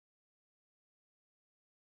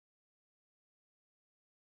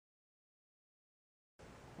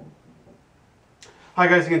Hi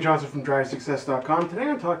guys, again Johnson from DriveSuccess.com. Today I'm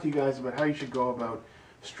going to talk to you guys about how you should go about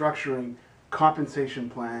structuring compensation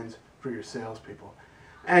plans for your salespeople.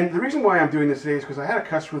 And the reason why I'm doing this today is because I had a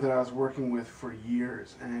customer that I was working with for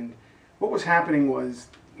years, and what was happening was,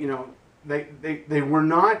 you know, they were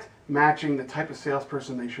not matching the type of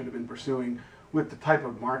salesperson they should have been pursuing with the type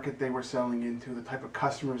of market they were selling into, the type of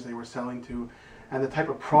customers they were selling to, and the type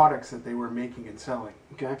of products that they were making and selling,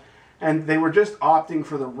 okay? And they were just opting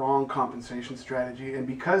for the wrong compensation strategy, and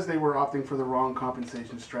because they were opting for the wrong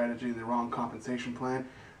compensation strategy, the wrong compensation plan,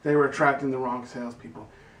 they were attracting the wrong salespeople.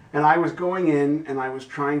 And I was going in and I was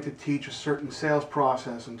trying to teach a certain sales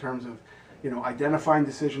process in terms of, you know, identifying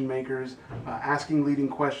decision makers, asking leading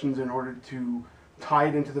questions in order to tie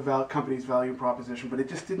it into the company's value proposition, but it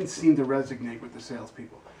just didn't seem to resonate with the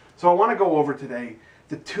salespeople. So I want to go over today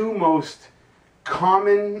the two most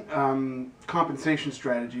common compensation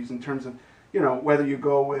strategies in terms of, you know, whether you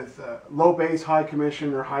go with low base, high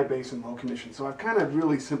commission, or high base and low commission. So I've kind of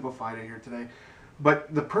really simplified it here today.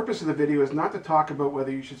 But the purpose of the video is not to talk about whether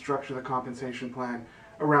you should structure the compensation plan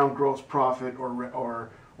around gross profit or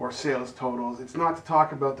sales totals. It's not to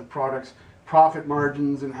talk about the product's profit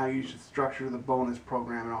margins and how you should structure the bonus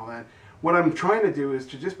program and all that. What I'm trying to do is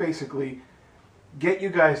to just basically get you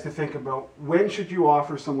guys to think about when should you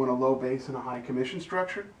offer someone a low base and a high commission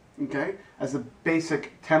structure, okay, as a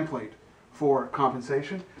basic template for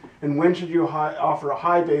compensation, and when should you offer a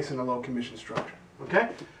high base and a low commission structure, okay?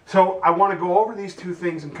 So I want to go over these two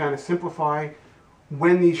things and kind of simplify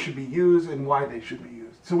when these should be used and why they should be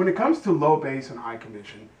used. So when it comes to low base and high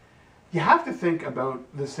commission, you have to think about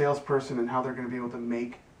the salesperson and how they're going to be able to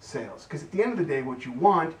make sales, because at the end of the day what you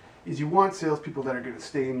want is you want salespeople that are going to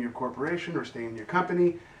stay in your corporation or stay in your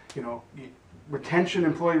company. You know, retention,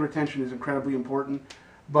 employee retention is incredibly important,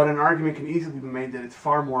 but an argument can easily be made that it's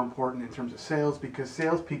far more important in terms of sales, because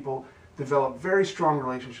salespeople develop very strong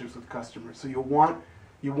relationships with customers. So you want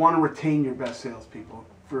to retain your best salespeople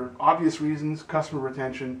for obvious reasons: customer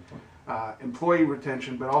retention, employee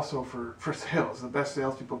retention, but also for sales. The best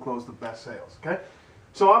salespeople close the best sales. Okay,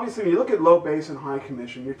 so obviously when you look at low base and high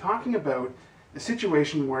commission, you're talking about a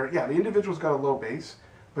situation where, yeah, the individual's got a low base,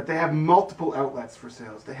 but they have multiple outlets for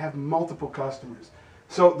sales. They have multiple customers.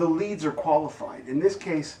 So the leads are qualified. In this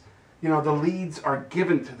case, you know, the leads are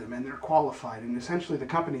given to them and they're qualified. And essentially the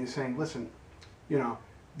company is saying, listen, you know,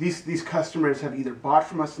 these customers have either bought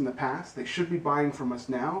from us in the past, they should be buying from us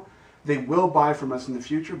now, they will buy from us in the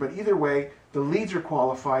future, but either way, the leads are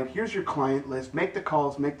qualified. Here's your client list, make the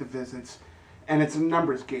calls, make the visits, and it's a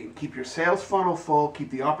numbers game. Keep your sales funnel full, keep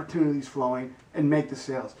the opportunities flowing, and make the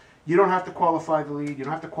sales. You don't have to qualify the lead, you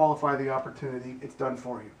don't have to qualify the opportunity, it's done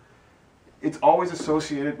for you. It's always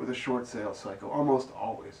associated with a short sales cycle, almost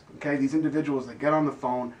always. Okay, these individuals, they get on the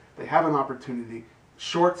phone, they have an opportunity,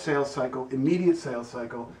 short sales cycle, immediate sales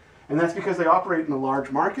cycle, and that's because they operate in a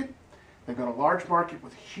large market. They've got a large market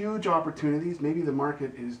with huge opportunities. Maybe the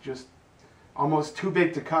market is just almost too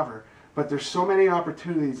big to cover, but there's so many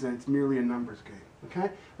opportunities that it's merely a numbers game,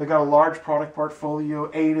 okay? They've got a large product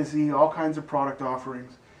portfolio, A to Z, all kinds of product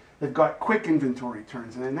offerings. They've got quick inventory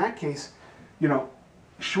turns, and in that case, you know,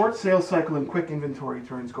 short sales cycle and quick inventory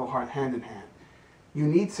turns go hand in hand. You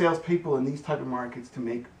need salespeople in these type of markets to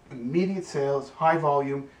make immediate sales, high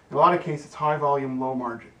volume. In a lot of cases, it's high volume, low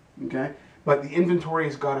margin, okay? But the inventory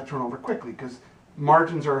has got to turn over quickly, because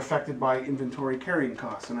margins are affected by inventory carrying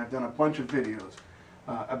costs, and I've done a bunch of videos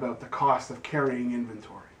about the cost of carrying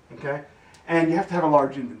inventory, okay? And you have to have a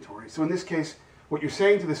large inventory. So in this case, what you're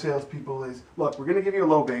saying to the salespeople is, look, we're going to give you a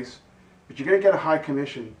low base, but you're going to get a high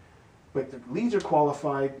commission, but the leads are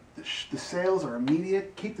qualified, the sales are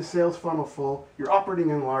immediate, keep the sales funnel full, you're operating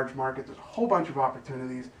in a large market, there's a whole bunch of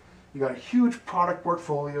opportunities, you got a huge product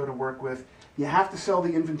portfolio to work with, you have to sell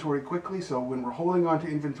the inventory quickly, so when we're holding on to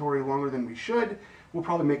inventory longer than we should, we'll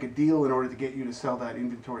probably make a deal in order to get you to sell that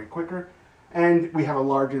inventory quicker. And we have a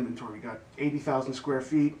large inventory. We've got 80,000 square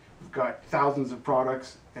feet, we've got thousands of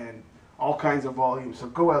products and all kinds of volume, so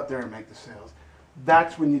go out there and make the sales.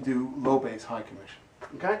 That's when you do low base, high commission,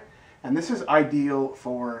 okay? And this is ideal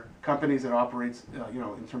for companies that operate, you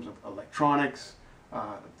know, in terms of electronics,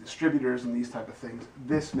 distributors and these type of things.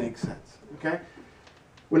 This makes sense, okay?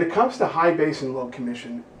 When it comes to high base and low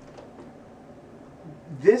commission,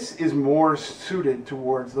 this is more suited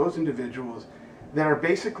towards those individuals that are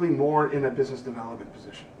basically more in a business development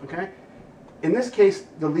position, okay? In this case,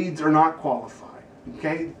 the leads are not qualified,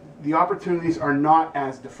 okay? The opportunities are not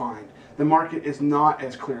as defined. The market is not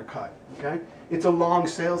as clear-cut, okay? It's a long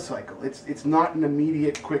sales cycle. It's not an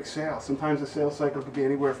immediate quick sale. Sometimes the sales cycle could be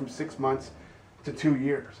anywhere from 6 months to 2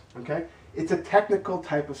 years, okay? It's a technical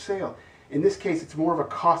type of sale. In this case, it's more of a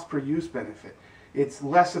cost per use benefit. It's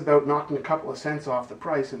less about knocking a couple of cents off the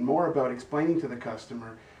price and more about explaining to the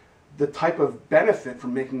customer the type of benefit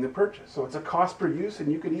from making the purchase. So it's a cost per use,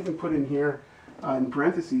 and you could even put in here, in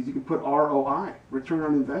parentheses, you could put ROI, return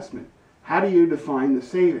on investment. How do you define the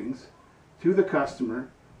savings to the customer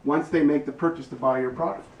once they make the purchase to buy your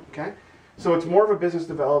product, okay? So it's more of a business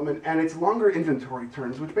development, and it's longer inventory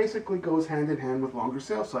turns, which basically goes hand in hand with longer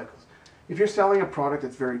sales cycles. If you're selling a product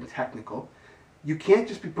that's very technical, you can't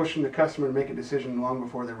just be pushing the customer to make a decision long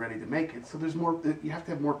before they're ready to make it. So there's more, you have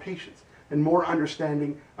to have more patience and more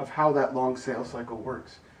understanding of how that long sales cycle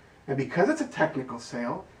works. And because it's a technical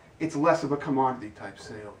sale, it's less of a commodity type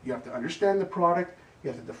sale. You have to understand the product, you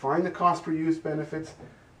have to define the cost per use benefits,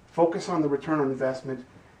 focus on the return on investment,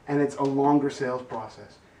 and it's a longer sales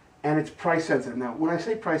process. And it's price sensitive. Now, when I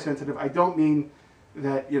say price sensitive, I don't mean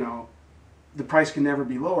that, you know, the price can never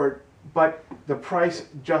be lowered, but the price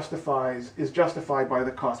is justified by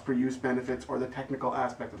the cost per use benefits or the technical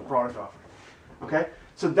aspect of the product offering. Okay?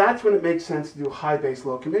 So that's when it makes sense to do high base,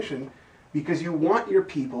 low commission, because you want your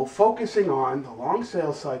people focusing on the long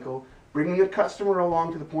sales cycle, bringing the customer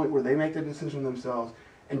along to the point where they make the decision themselves,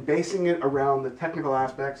 and basing it around the technical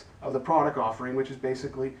aspects of the product offering, which is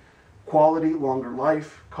basically quality, longer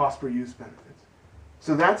life, cost per use benefits.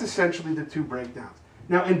 So that's essentially the two breakdowns.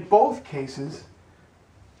 Now, in both cases,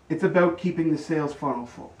 it's about keeping the sales funnel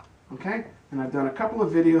full, okay? And I've done a couple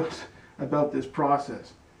of videos about this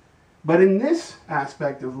process. But in this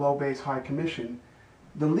aspect of low base, high commission,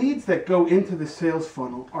 the leads that go into the sales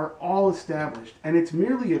funnel are all established, and it's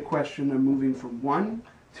merely a question of moving from 1,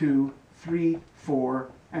 2, 3, 4,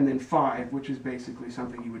 and then 5, which is basically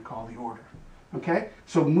something you would call the order. Okay?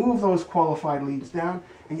 So move those qualified leads down,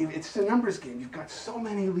 and it's a numbers game. You've got so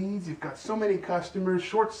many leads, you've got so many customers,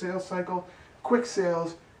 short sales cycle, quick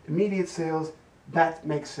sales, immediate sales. That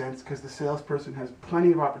makes sense because the salesperson has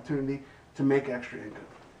plenty of opportunity to make extra income.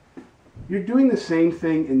 You're doing the same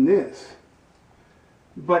thing in this,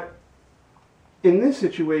 but in this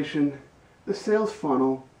situation, the sales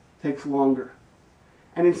funnel takes longer.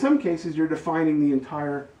 And in some cases, you're defining the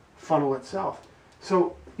entire funnel itself.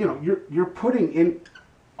 So, you know, you're putting in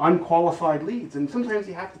unqualified leads, and sometimes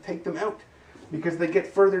you have to take them out because they get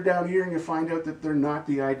further down here and you find out that they're not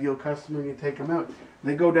the ideal customer and you take them out.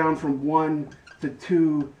 They go down from 1 to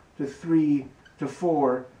 2 to 3 to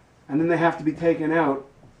 4, and then they have to be taken out,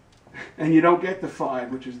 and you don't get the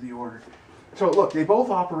 5, which is the order. So look, they both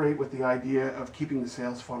operate with the idea of keeping the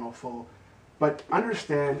sales funnel full, but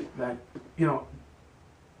understand that, you know,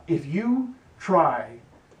 if you try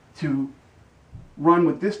to run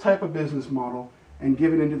with this type of business model and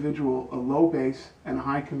give an individual a low base and a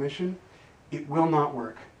high commission, it will not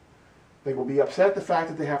work. They will be upset at the fact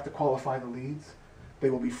that they have to qualify the leads. They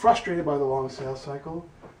will be frustrated by the long sales cycle.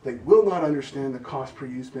 They will not understand the cost per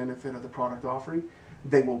use benefit of the product offering.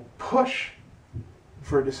 They will push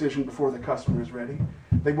for a decision before the customer is ready.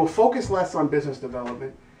 They will focus less on business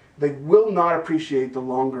development. They will not appreciate the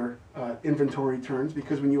longer inventory turns,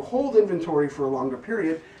 because when you hold inventory for a longer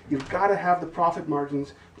period, you've got to have the profit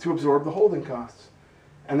margins to absorb the holding costs.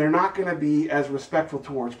 And they're not going to be as respectful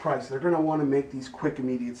towards price. They're going to want to make these quick,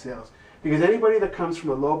 immediate sales. Because anybody that comes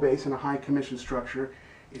from a low base and a high commission structure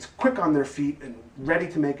is quick on their feet and ready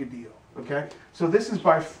to make a deal. Okay? So this is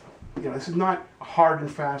this is not a hard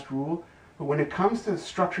and fast rule, but when it comes to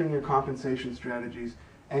structuring your compensation strategies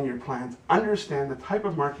and your plans, understand the type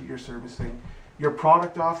of market you're servicing, your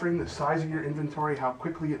product offering, the size of your inventory, how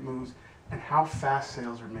quickly it moves, and how fast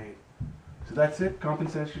sales are made. So that's it.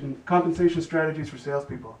 Compensation strategies for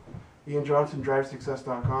salespeople. Ian Johnson,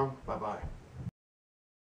 DriveSuccess.com. Bye-bye.